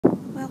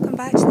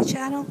back to the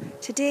channel.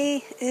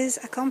 Today is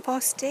a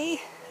compost day,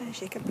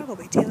 as you can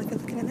probably tell if you're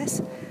looking at this.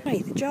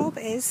 Right, the job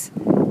is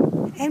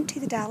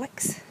empty the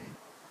daleks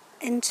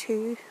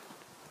into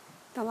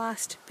the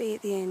last bay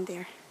at the end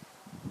there.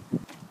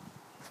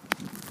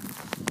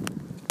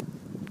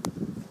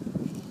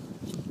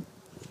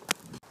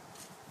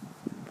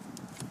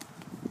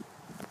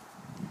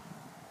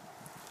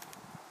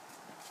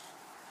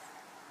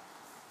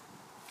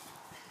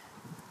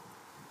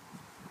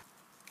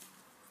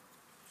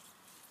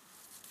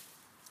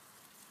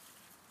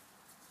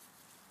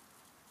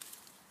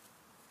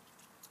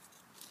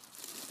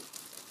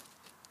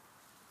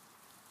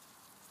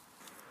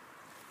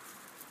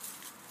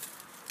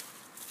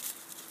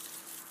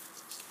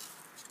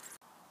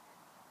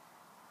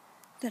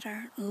 There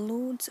are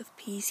loads of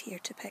peas here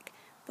to pick,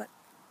 but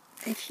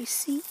if you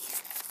see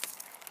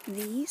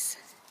these,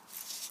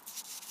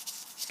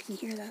 can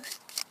you hear that?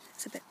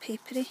 It's a bit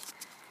papery.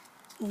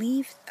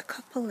 Leave a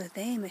couple of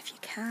them if you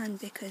can,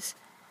 because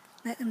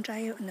let them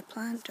dry out in the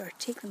plant or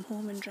take them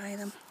home and dry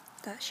them.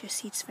 That's your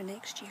seeds for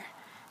next year.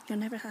 You'll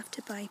never have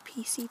to buy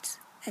pea seeds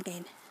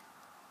again.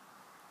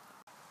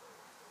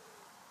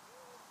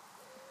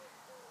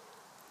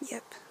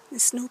 Yep, the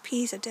snow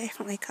peas are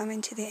definitely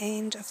coming to the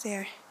end of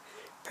their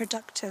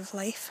productive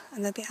life,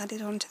 and they'll be added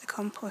onto the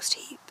compost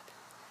heap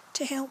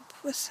to help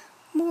with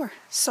more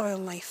soil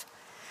life.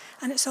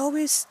 And it's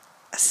always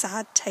a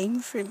sad time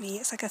for me.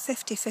 It's like a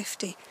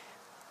 50-50.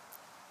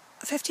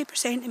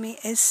 50% of me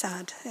is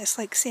sad. It's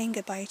like saying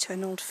goodbye to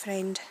an old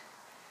friend.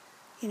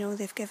 You know,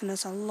 they've given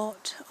us a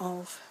lot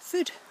of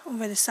food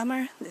over the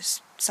summer.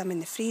 There's some in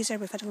the freezer.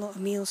 We've had a lot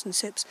of meals and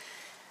soups.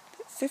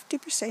 But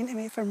 50% of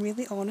me, if I'm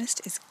really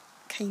honest, is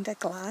kind of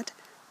glad,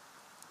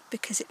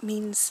 because it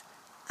means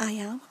I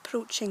am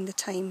approaching the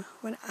time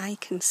when I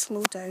can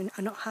slow down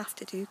and not have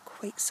to do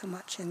quite so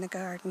much in the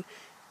garden.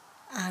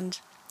 And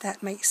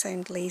that might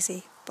sound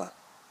lazy, but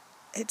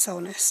it's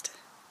honest.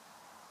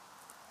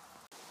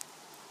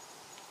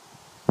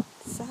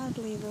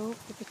 Sadly though,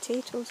 the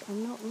potatoes are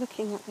not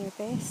looking at their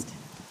best.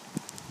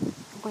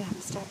 I'm going to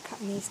have to start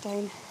cutting these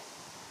down.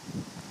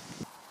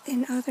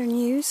 In other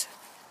news,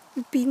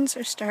 the beans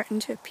are starting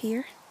to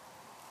appear.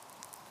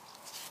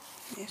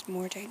 There's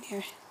more down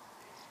here.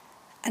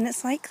 And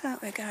it's like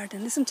that with a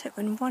garden, isn't it?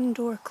 When one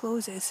door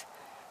closes,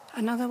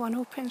 another one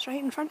opens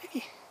right in front of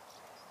you.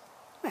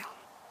 Well,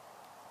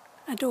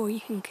 a door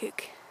you can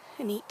cook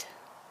and eat,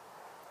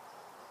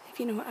 if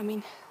you know what I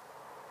mean.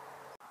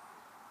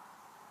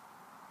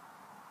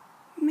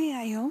 May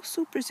I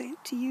also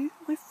present to you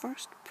my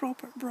first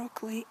proper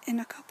broccoli in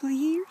a couple of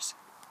years?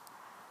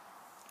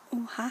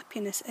 Oh,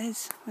 happiness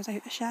is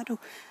without a shadow.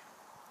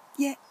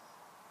 Yet,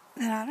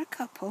 there are a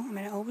couple. I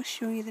mean, I always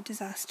show you the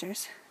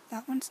disasters.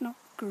 That one's not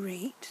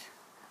great.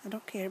 I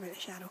don't care about the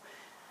shadow.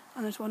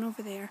 And there's one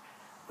over there,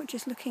 which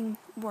is looking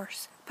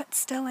worse, but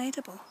still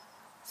edible.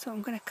 So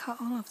I'm going to cut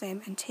all of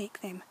them and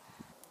take them.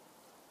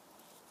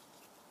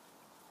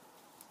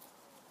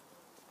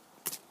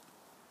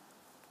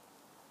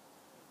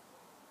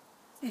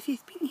 If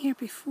you've been here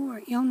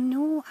before, you'll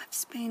know I've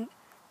spent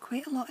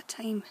quite a lot of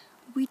time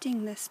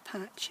weeding this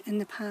patch in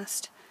the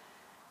past.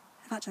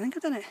 In fact, I think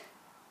I've done it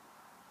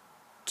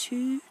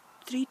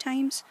 2-3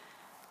 times,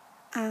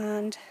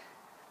 and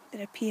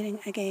they're appearing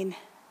again.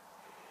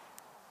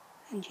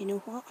 And you know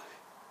what?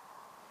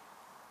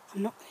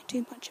 I'm not going to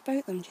do much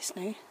about them just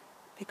now,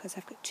 because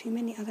I've got too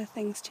many other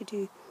things to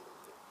do.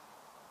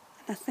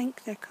 And I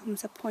think there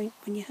comes a point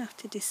when you have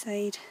to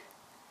decide,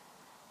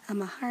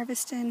 am I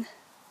harvesting?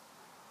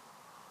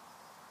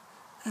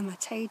 Am I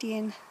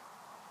tidying?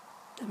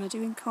 Am I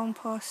doing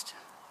compost?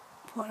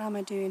 What am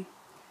I doing?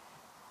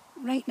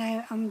 Right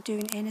now I'm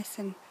doing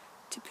anything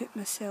to put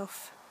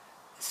myself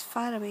as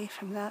far away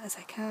from that as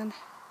I can,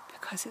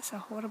 because it's a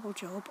horrible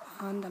job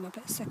and I'm a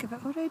bit sick of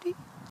it already.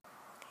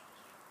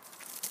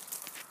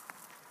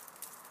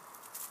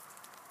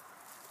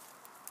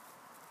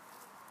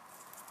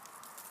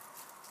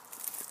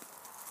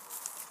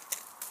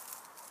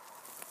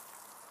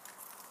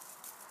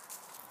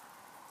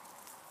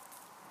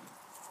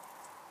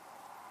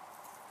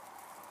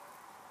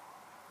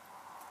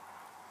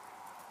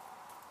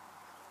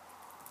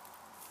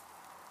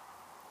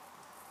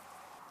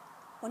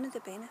 One of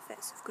the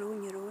benefits of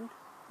growing your own,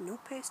 no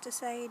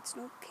pesticides,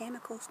 no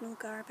chemicals, no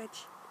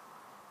garbage,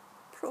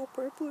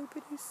 proper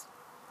blueberries.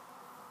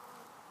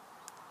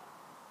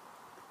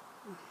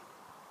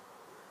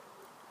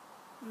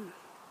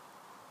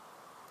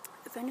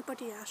 If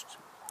anybody asks,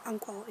 I'm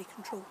quality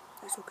control,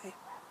 that's okay.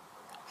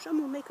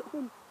 Some will make it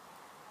home.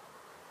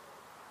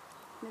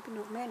 Maybe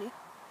not many.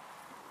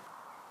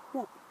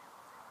 What?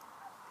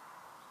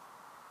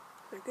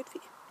 They're good for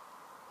you.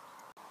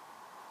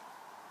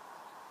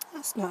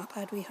 That's not a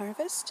bad wee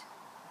harvest.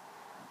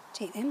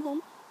 Take them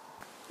home.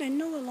 Now,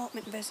 no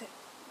allotment visit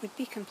would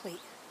be complete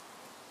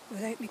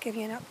without me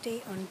giving you an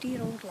update on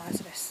dear old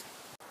Lazarus.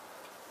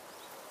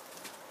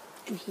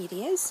 And here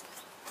he is.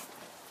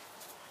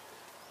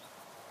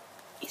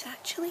 He's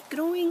actually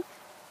growing.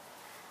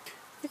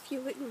 If you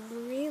look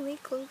really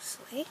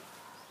closely,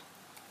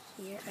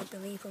 here I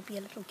believe will be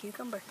a little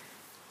cucumber.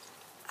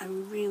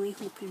 I'm really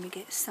hoping we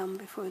get some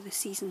before the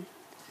season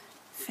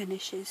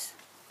finishes.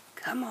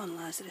 Come on,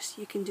 Lazarus,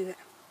 you can do it.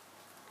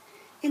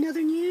 In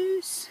other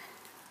news,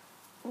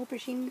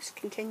 aubergines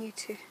continue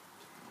to,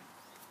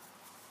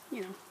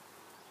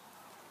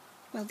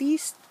 well,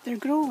 they're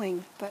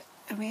growing, but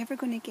are we ever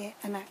going to get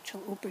an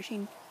actual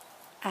aubergine?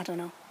 I don't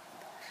know.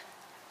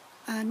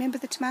 And remember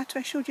the tomato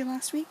I showed you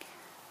last week?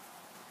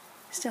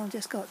 Still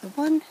just got the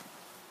one.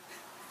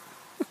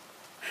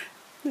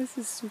 This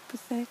is so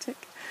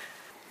pathetic.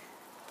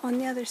 On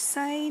the other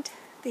side,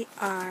 they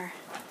are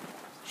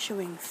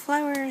showing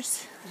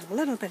flowers, a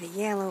little bit of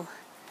yellow.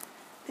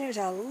 There's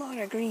a lot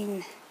of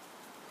green.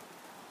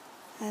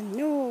 And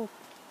no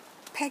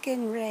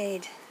pagan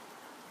red.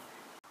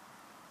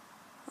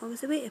 I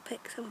was away to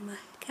pick some of my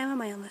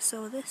chamomile. I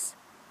saw this.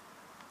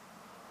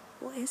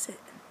 What is it?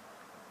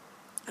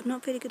 I'm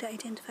not very good at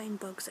identifying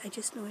bugs. I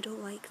just know I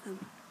don't like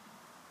them.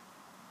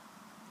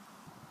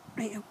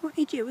 Right, I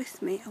wanted you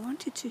with me. I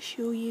wanted to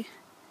show you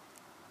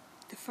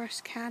the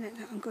first carrot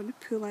that I'm going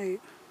to pull out.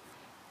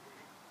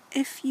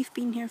 If you've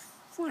been here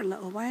for a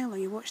little while or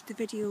you watched the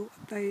video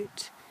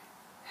about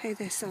how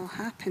this all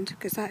happened,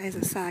 because that is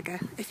a saga.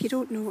 If you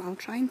don't know, I'll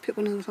try and put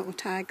one of those little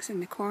tags in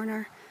the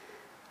corner,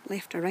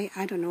 left or right,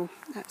 I don't know.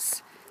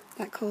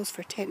 That calls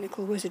for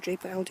technical wizardry,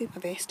 but I'll do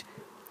my best.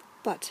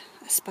 But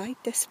I spied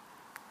this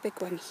big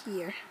one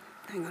here.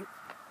 Hang on.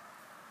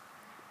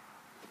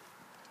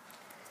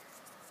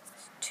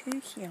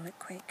 Two here look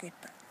quite good,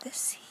 but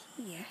this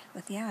here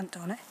with the ant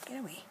on it, get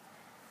away.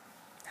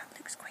 That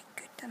looks quite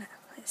good, doesn't it?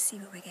 Let's see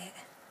what we get.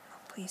 Oh,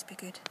 please be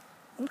good.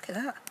 Look at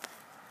that.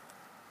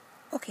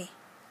 Okay.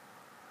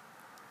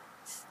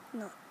 It's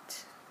not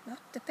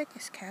the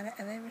biggest carrot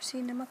I've ever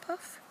seen in my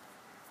puff.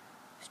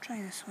 Let's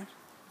try this one.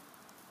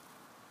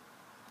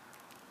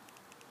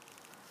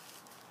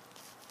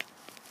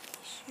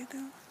 There you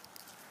go.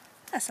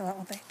 That's a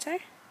little better.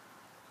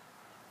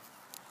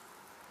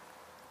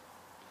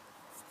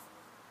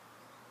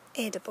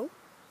 Edible.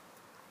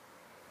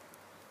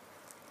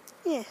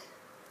 Yeah.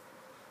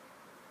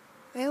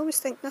 I always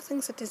think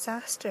nothing's a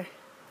disaster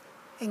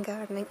in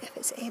gardening if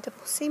it's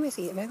edible. Same as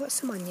eating. I got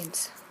some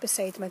onions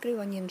beside them. I grew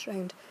onions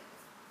round.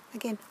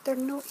 Again, they're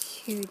not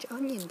huge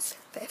onions,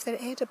 but if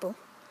they're edible,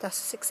 that's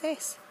a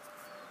success.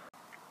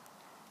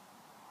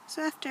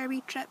 So after our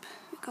wee trip,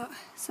 we got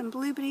some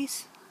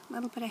blueberries, a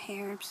little bit of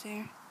herbs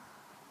there,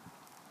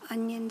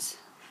 onions.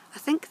 I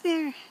think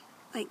they're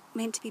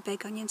meant to be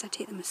big onions. I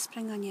take them as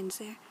spring onions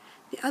there.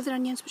 The other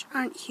onions, which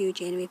aren't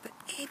huge anyway, but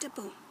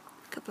edible.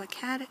 A couple of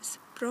carrots,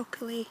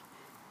 broccoli,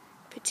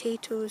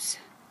 potatoes,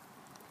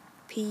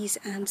 peas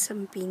and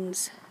some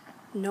beans.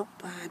 Not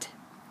bad.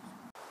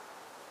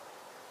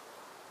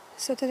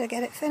 So did I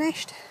get it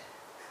finished?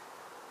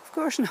 Of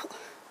course not.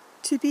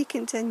 To be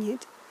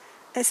continued.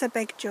 It's a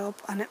big job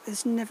and it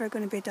was never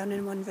going to be done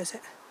in one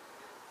visit.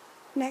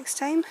 Next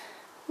time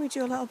we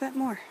do a little bit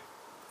more.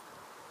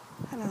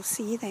 And I'll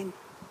see you then.